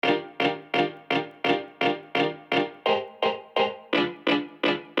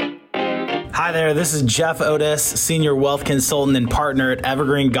Hi there, this is Jeff Otis, Senior Wealth Consultant and Partner at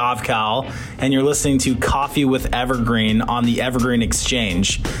Evergreen GovCal, and you're listening to Coffee with Evergreen on the Evergreen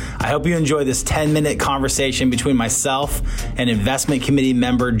Exchange. I hope you enjoy this 10-minute conversation between myself and Investment Committee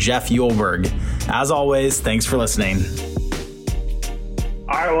member Jeff Uhlberg. As always, thanks for listening.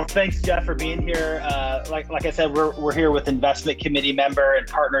 All right, well, thanks, Jeff, for being here. Like I said, we're here with Investment Committee member and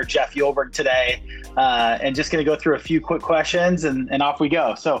partner Jeff Uhlberg today, and just going to go through a few quick questions and off we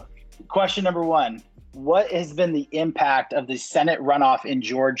go. So question number one, what has been the impact of the Senate runoff in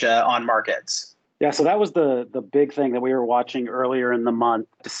Georgia on markets? Yeah, so that was the big thing that we were watching earlier in the month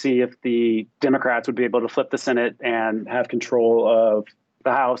to see if the Democrats would be able to flip the Senate and have control of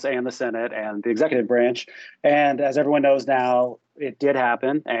the House and the Senate and the executive branch. And as everyone knows now, it did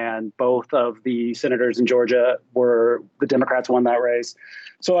happen. And both of the senators in Georgia the Democrats won that race.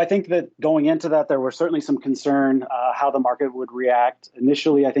 So I think that going into that, there was certainly some concern how the market would react.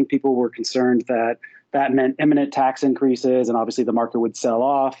 Initially, I think people were concerned that meant imminent tax increases and obviously the market would sell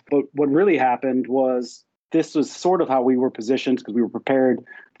off. But what really happened was this was sort of how we were positioned because we were prepared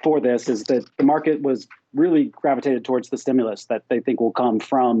for this, is that the market was really gravitated towards the stimulus that they think will come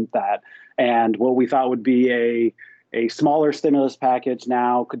from that. And what we thought would be a smaller stimulus package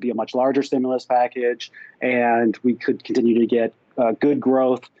now could be a much larger stimulus package, and we could continue to get good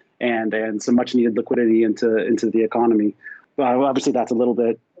growth and some much needed liquidity into the economy. But obviously, that's a little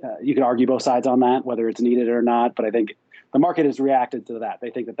bit, you can argue both sides on that, whether it's needed or not. But I think the market has reacted to that.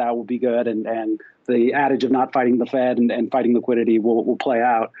 They think that will be good. And the adage of not fighting the Fed and fighting liquidity will play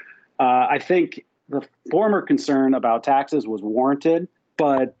out. I think the former concern about taxes was warranted.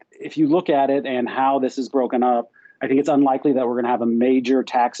 But if you look at it and how this is broken up, I think it's unlikely that we're going to have a major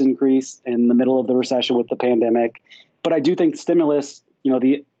tax increase in the middle of the recession with the pandemic. But I do think stimulus,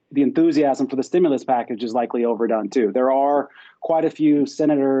 the enthusiasm for the stimulus package is likely overdone too. There are quite a few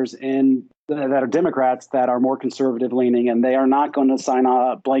senators that are Democrats that are more conservative leaning, and they are not going to sign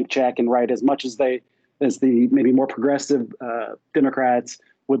a blank check and write as much as the maybe more progressive Democrats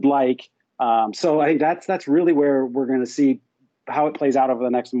would like. So I think that's really where we're going to see how it plays out over the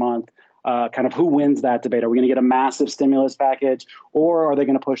next month. Kind of who wins that debate. Are we going to get a massive stimulus package, or are they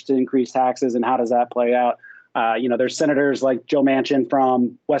going to push to increase taxes, and how does that play out? There's senators like Joe Manchin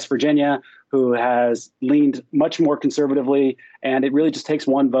from West Virginia who has leaned much more conservatively, and it really just takes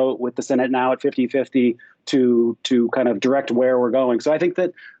one vote with the Senate now at 50-50 to kind of direct where we're going. So I think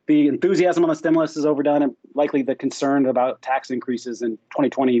that the enthusiasm on the stimulus is overdone, and likely the concern about tax increases in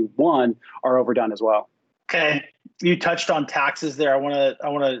 2021 are overdone as well. Okay, you touched on taxes there. I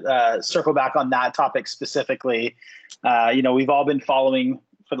want to circle back on that topic specifically. We've all been following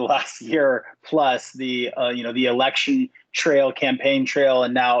for the last year plus the election trail, campaign trail,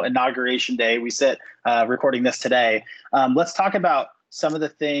 and now Inauguration Day. We sit recording this today. Let's talk about some of the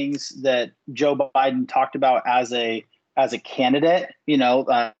things that Joe Biden talked about as a candidate.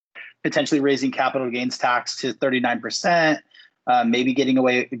 Potentially raising capital gains tax to 39%, maybe doing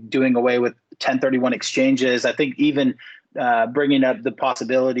away with 1031 exchanges. I think even bringing up the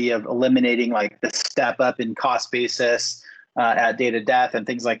possibility of eliminating like the step up in cost basis at date of death and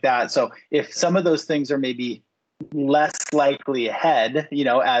things like that. So if some of those things are maybe less likely ahead,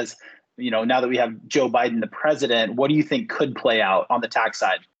 as now that we have Joe Biden, the president, what do you think could play out on the tax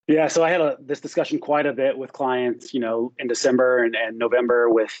side? Yeah, so I had this discussion quite a bit with clients, in December and November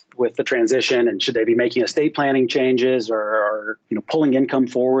with the transition, and should they be making estate planning changes or pulling income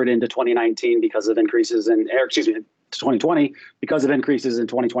forward into 2019 because of increases to 2020 because of increases in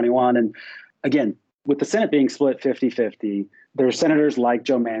 2021. And again, with the Senate being split 50-50, there are senators like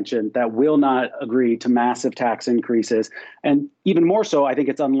Joe Manchin that will not agree to massive tax increases. And even more so, I think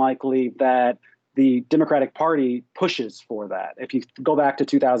it's unlikely that the Democratic Party pushes for that. If you go back to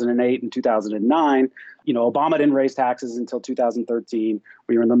 2008 and 2009, Obama didn't raise taxes until 2013.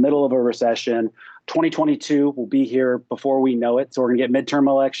 We were in the middle of a recession. 2022 will be here before we know it. So we're going to get midterm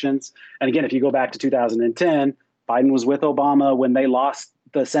elections. And again, if you go back to 2010, Biden was with Obama when they lost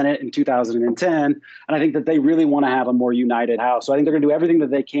the Senate in 2010. And I think that they really want to have a more united House. So I think they're going to do everything that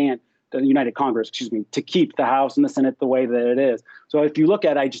they can, the United Congress, to keep the House and the Senate the way that it is. So if you look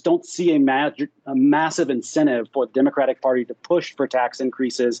at it, I just don't see a massive incentive for the Democratic Party to push for tax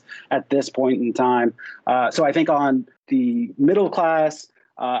increases at this point in time. So I think on the middle class,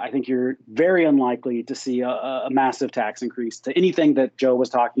 I think you're very unlikely to see a massive tax increase to anything that Joe was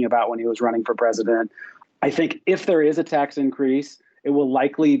talking about when he was running for president. I think if there is a tax increase, it will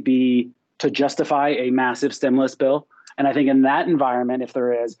likely be to justify a massive stimulus bill. And I think in that environment, if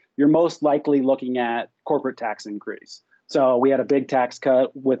there is, you're most likely looking at corporate tax increase. So we had a big tax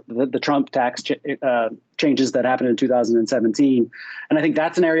cut with the Trump tax changes that happened in 2017. And I think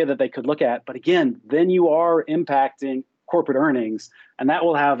that's an area that they could look at. But again, then you are impacting corporate earnings, and that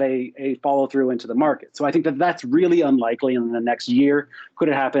will have a follow through into the market. So I think that that's really unlikely in the next year. Could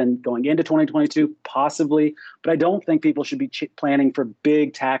it happen going into 2022? Possibly. But I don't think people should be planning for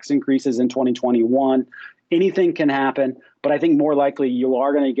big tax increases in 2021. Anything can happen, but I think more likely you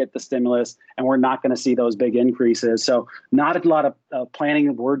are going to get the stimulus and we're not going to see those big increases. So not a lot of planning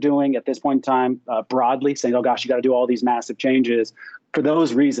that we're doing at this point in time broadly saying, oh gosh, you got to do all these massive changes for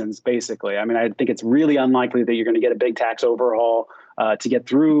those reasons, basically. I mean, I think it's really unlikely that you're going to get a big tax overhaul to get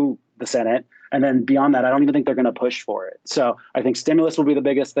through the Senate. And then beyond that, I don't even think they're going to push for it. So I think stimulus will be the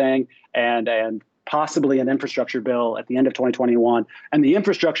biggest thing, and possibly an infrastructure bill at the end of 2021. And the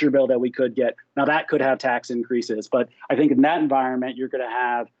infrastructure bill that we could get, now that could have tax increases. But I think in that environment, you're going to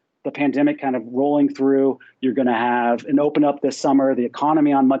have the pandemic kind of rolling through. You're going to have an open up this summer, the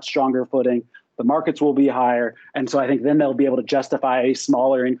economy on much stronger footing. The markets will be higher. And so I think then they'll be able to justify a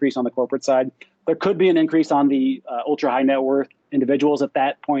smaller increase on the corporate side. There could be an increase on the ultra high net worth individuals at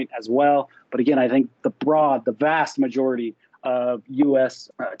that point as well. But again, I think the vast majority of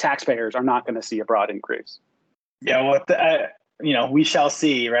U.S. Taxpayers are not going to see a broad increase. Yeah, we shall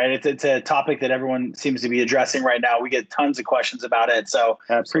see, right? It's a topic that everyone seems to be addressing right now. We get tons of questions about it, so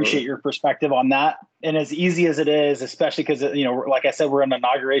Appreciate your perspective on that. And as easy as it is, especially because like I said, we're on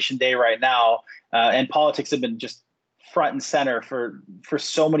inauguration day right now, and politics have been just front and center for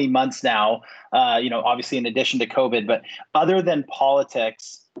so many months now. Obviously in addition to COVID, but other than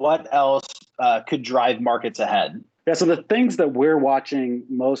politics, what else could drive markets ahead? Yeah, so the things that we're watching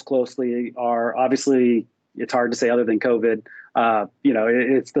most closely are obviously, it's hard to say other than COVID,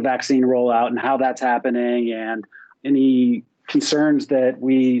 it's the vaccine rollout and how that's happening and any concerns that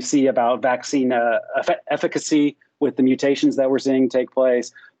we see about vaccine efficacy with the mutations that we're seeing take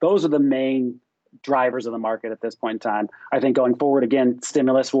place. Those are the main drivers of the market at this point in time. I think going forward, again,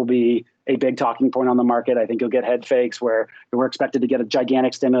 stimulus will be a big talking point on the market. I think you'll get head fakes where we're expected to get a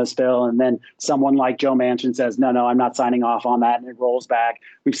gigantic stimulus bill, and then someone like Joe Manchin says, no, I'm not signing off on that, and it rolls back.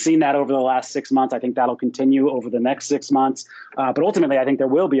 We've seen that over the last 6 months. I think that'll continue over the next 6 months. But ultimately, I think there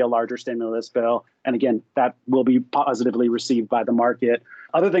will be a larger stimulus bill. And again, that will be positively received by the market.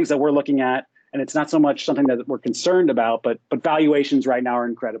 Other things that we're looking at, and it's not so much something that we're concerned about, but valuations right now are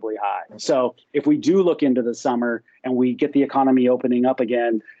incredibly high. So if we do look into the summer and we get the economy opening up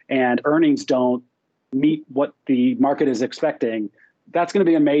again and earnings don't meet what the market is expecting, that's going to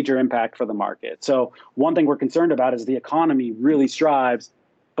be a major impact for the market. So one thing we're concerned about is the economy really strives,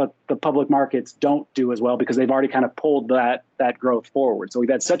 but the public markets don't do as well because they've already kind of pulled that growth forward. So we've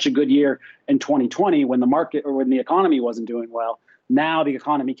had such a good year in 2020 when the economy wasn't doing well. Now the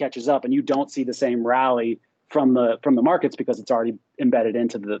economy catches up and you don't see the same rally from the markets because it's already embedded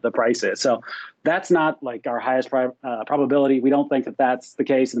into the prices. So that's not like our highest probability. We don't think that that's the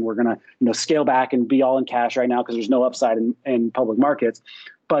case, and we're going to scale back and be all in cash right now because there's no upside in public markets.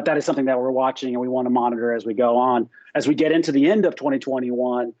 But that is something that we're watching and we want to monitor as we go on. As we get into the end of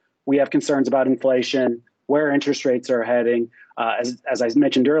 2021, we have concerns about inflation, where interest rates are heading. As I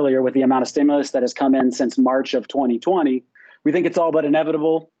mentioned earlier, with the amount of stimulus that has come in since March of 2020, we think it's all but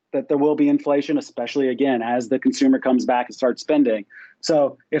inevitable that there will be inflation, especially, again, as the consumer comes back and starts spending.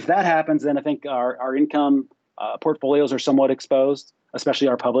 So if that happens, then I think our income portfolios are somewhat exposed, especially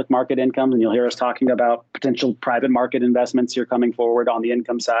our public market incomes. And you'll hear us talking about potential private market investments here coming forward on the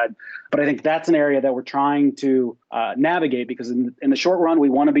income side. But I think that's an area that we're trying to navigate because in the short run,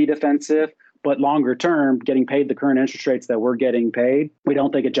 we want to be defensive. But longer term, getting paid the current interest rates that we're getting paid, we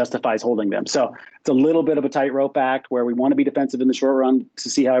don't think it justifies holding them. So it's a little bit of a tightrope act where we want to be defensive in the short run to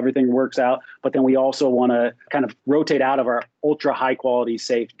see how everything works out. But then we also want to kind of rotate out of our ultra high quality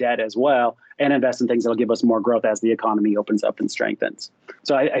safe debt as well and invest in things that'll give us more growth as the economy opens up and strengthens.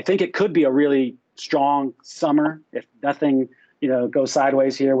 So I think it could be a really strong summer if nothing goes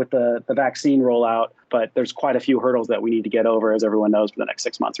sideways here with the vaccine rollout. But there's quite a few hurdles that we need to get over, as everyone knows, for the next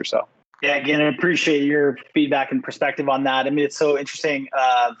 6 months or so. Yeah, again, I appreciate your feedback and perspective on that. I mean, it's so interesting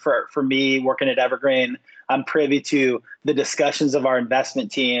for me working at Evergreen. I'm privy to the discussions of our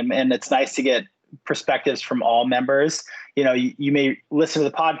investment team, and it's nice to get perspectives from all members. You may listen to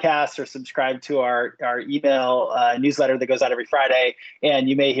the podcast or subscribe to our email newsletter that goes out every Friday, and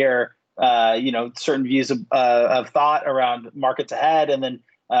you may hear certain views of thought around markets ahead, and then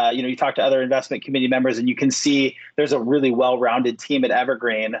you talk to other investment committee members and you can see there's a really well-rounded team at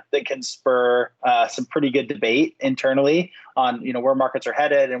Evergreen that can spur some pretty good debate internally on, where markets are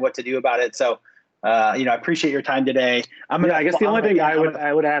headed and what to do about it. So, I appreciate your time today. I guess the only thing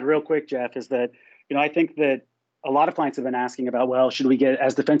I would add real quick, Jeff, is that, I think that a lot of clients have been asking about, well, should we get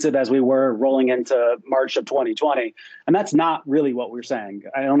as defensive as we were rolling into March of 2020? And that's not really what we're saying.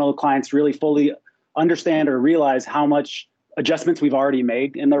 I don't know if clients really fully understand or realize how much adjustments we've already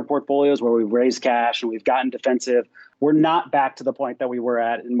made in their portfolios where we've raised cash and we've gotten defensive. We're not back to the point that we were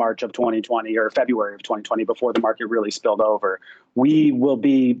at in March of 2020 or February of 2020 before the market really spilled over. We will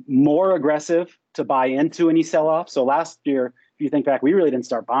be more aggressive to buy into any sell-off. So last year, if you think back, we really didn't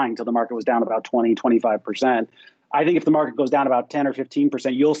start buying until the market was down about 20, 25%. I think if the market goes down about 10 or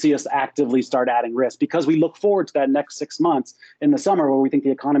 15%, you'll see us actively start adding risk because we look forward to that next 6 months in the summer where we think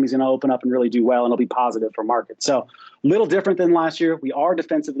the economy is going to open up and really do well and it'll be positive for markets. So a little different than last year. We are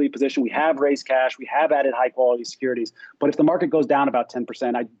defensively positioned. We have raised cash. We have added high quality securities. But if the market goes down about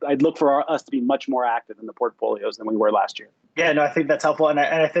 10%, I'd look for us to be much more active in the portfolios than we were last year. Yeah, no, I think that's helpful. And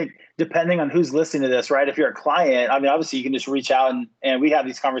I think depending on who's listening to this, right, if you're a client, I mean, obviously you can just reach out and we have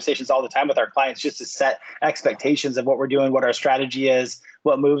these conversations all the time with our clients just to set expectations of what we're doing, what our strategy is,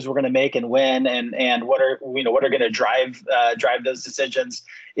 what moves we're going to make and when, and what are going to drive those decisions.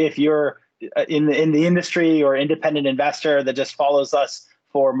 If you're in the industry or independent investor that just follows us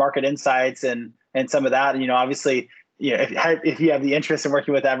for market insights and some of that, obviously, if you have the interest in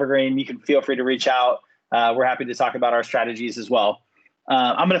working with Evergreen, you can feel free to reach out. We're happy to talk about our strategies as well.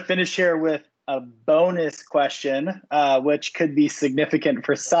 I'm going to finish here with a bonus question, which could be significant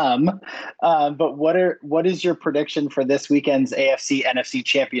for some. But what is your prediction for this weekend's AFC NFC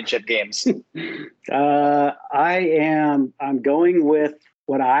championship games? I'm going with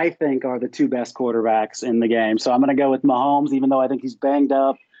what I think are the two best quarterbacks in the game. So I'm going to go with Mahomes, even though I think he's banged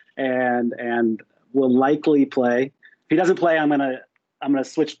up and will likely play. If he doesn't play, I'm going to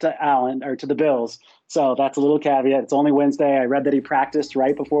switch to Allen or to the Bills. So that's a little caveat. It's only Wednesday. I read that he practiced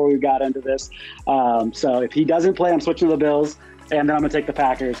right before we got into this. So if he doesn't play, I'm switching to the Bills. And then I'm going to take the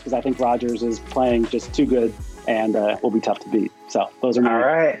Packers because I think Rodgers is playing just too good and will be tough to beat. So those are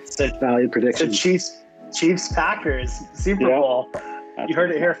my valued predictions. So Chiefs Packers, Super Bowl. You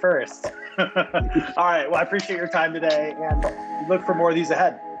heard it here first. All right. Well, I appreciate your time today and look for more of these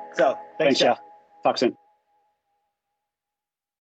ahead. So thanks, Jeff. Talk soon.